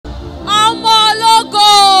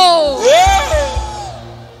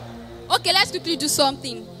let's quickly do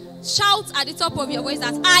something. Shout at the top of your voice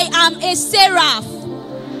that I am a seraph.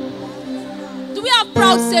 Do we have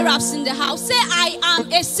proud seraphs in the house? Say, I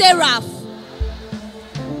am a seraph.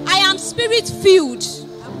 I am spirit-filled,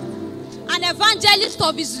 an evangelist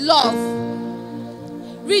of his love,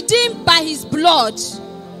 redeemed by his blood.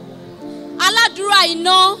 Aladura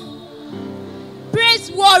ino,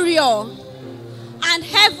 praise warrior, and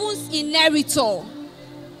heaven's inheritor.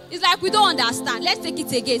 It's like we don't understand. Let's take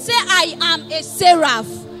it again. Say, I am a seraph.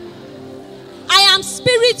 I am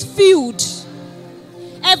spirit-filled,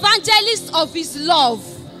 evangelist of his love,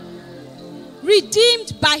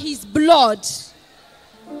 redeemed by his blood.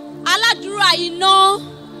 Aladura ino,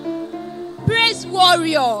 praise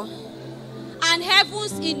warrior, and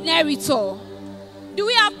heaven's inheritor. Do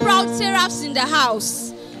we have proud seraphs in the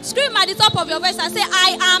house? Scream at the top of your voice and say,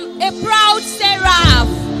 I am a proud seraph.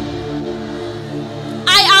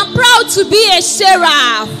 I am proud to be a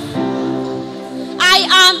seraph. I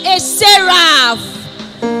am a seraph.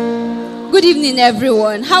 Good evening,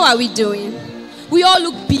 everyone. How are we doing? We all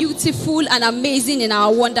look beautiful and amazing in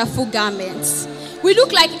our wonderful garments. We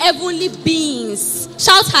look like heavenly beings.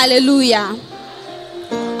 Shout hallelujah.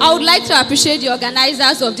 I would like to appreciate the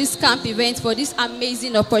organizers of this camp event for this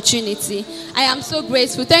amazing opportunity. I am so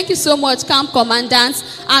grateful. Thank you so much, camp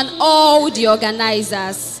commandants and all the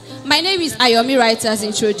organizers. My name is Ayomi, right as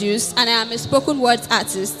introduced, and I am a spoken word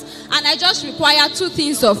artist. And I just require two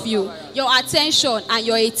things of you: your attention and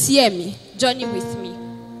your ATM. Journey with me.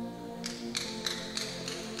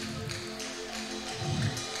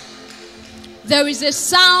 There is a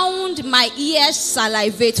sound my ears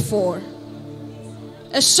salivate for,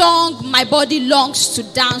 a song my body longs to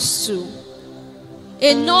dance to,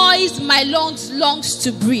 a noise my lungs longs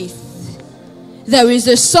to breathe. There is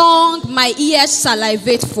a song my ears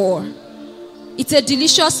salivate for. It's a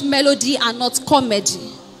delicious melody and not comedy.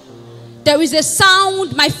 There is a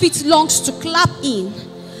sound my feet longs to clap in,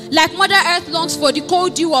 like Mother Earth longs for the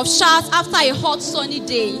cold dew of showers after a hot sunny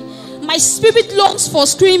day. My spirit longs for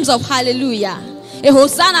screams of hallelujah, a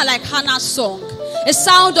hosanna like Hannah's song, a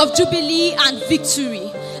sound of jubilee and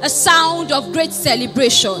victory, a sound of great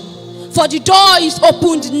celebration. For the door is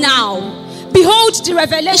opened now. Behold the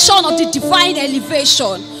revelation of the divine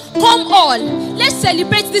elevation. Come on, let's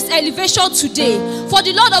celebrate this elevation today. For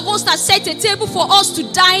the Lord of hosts has set a table for us to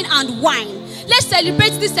dine and wine. Let's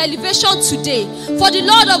celebrate this elevation today. For the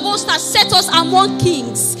Lord of hosts has set us among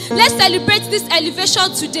kings. Let's celebrate this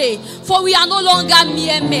elevation today. For we are no longer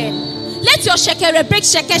mere men. Let your shekere break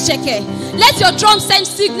sheke. Let your drums send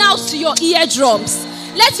signals to your eardrums.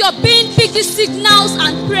 Let your being pick these signals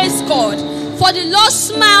and praise God. For the Lord's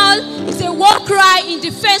smile is a war cry in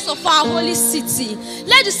defense of our holy city.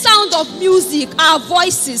 Let the sound of music, our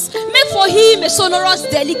voices, make for him a sonorous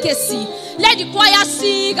delicacy. Let the choir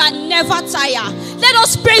sing and never tire. Let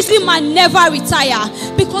us praise him and never retire.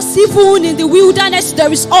 Because even in the wilderness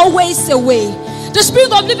there is always a way. The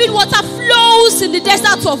spring of living water flows in the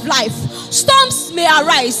desert of life. Storms may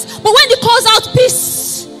arise, but when it calls out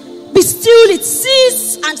peace, be still, it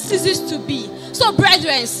ceases to be. So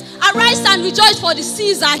brethren, arise and rejoice, for the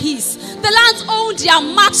seas are his. The lands own their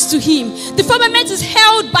marks to him. The firmament is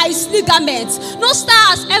held by his ligaments. No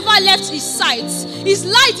star has ever left his sight. His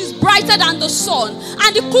light is brighter than the sun,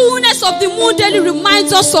 and the coolness of the moon daily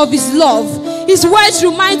reminds us of his love. His words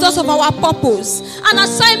remind us of our purpose. An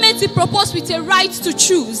assignment he proposed with a right to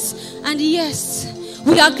choose. And yes,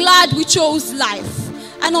 we are glad we chose life.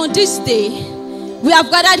 And on this day, we have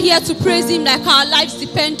gathered here to praise him like our lives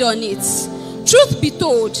depend on it. Truth be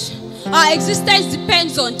told, our existence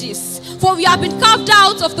depends on this. For we have been carved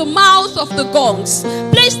out of the mouth of the gongs,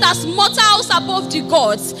 placed as mortals above the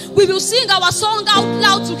gods. We will sing our song out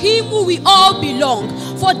loud to him who we all belong.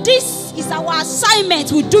 For this is our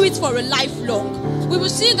assignment, we do it for a lifelong. We will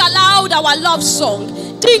sing aloud our love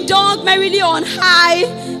song. Ding dong, merrily on high,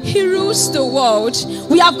 he rules the world.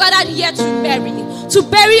 We have gathered here to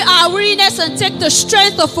bury our weariness and take the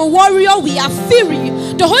strength of a warrior. We are fury.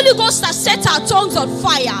 The Holy Ghost has set our tongues on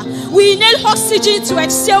fire. We inhale oxygen to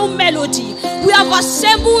exhale melody. We have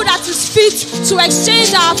assembled at his feet to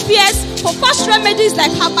exchange our fears for fast remedies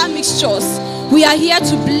like herbal mixtures. We are here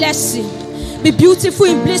to bless him. Be beautiful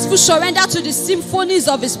in blissful surrender to the symphonies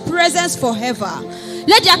of his presence forever.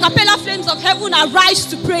 Let the a cappella flames of heaven arise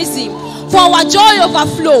to praise him. For our joy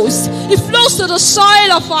overflows. It flows to the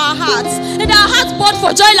soil of our hearts. And our hearts burn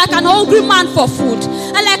for joy like an hungry man for food.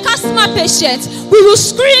 And like asthma patients, we will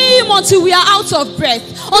scream until we are out of breath.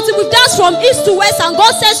 until we've danced from east to west, and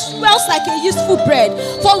God says smells like a useful bread.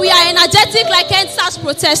 For we are energetic like NSAS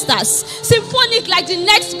protesters, symphonic like the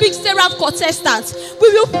next big seraph contestant. We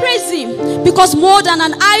will praise him, because more than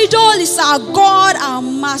an idol is our God, our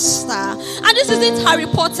master. And this isn't Harry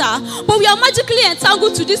Potter, but we are magically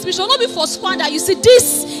entangled to this mission, not before squander. You see,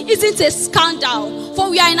 this isn't a scandal, for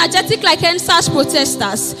we are energetic like NSAS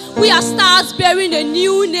protesters. We are stars bearing a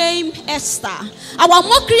new name, Esther. Our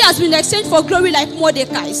mockery has been exchanged for glory like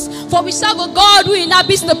Mordecai's, for we serve a God who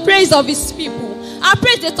inhabits the praise of his people. I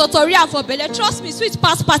praise the tutorial for Bele. Trust me, sweet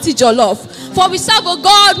past party jollof. For we serve a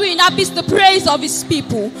God who inhabits the praise of his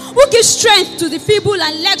people, who gives strength to the feeble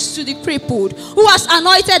and legs to the crippled, who has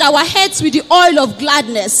anointed our heads with the oil of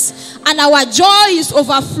gladness, and our joy is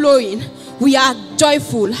overflowing. We are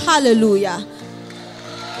joyful. Hallelujah.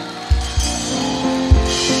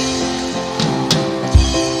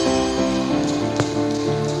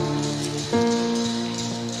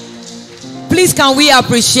 Please, can we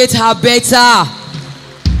appreciate her better?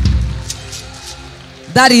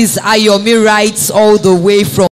 That is Ayomi writes all the way from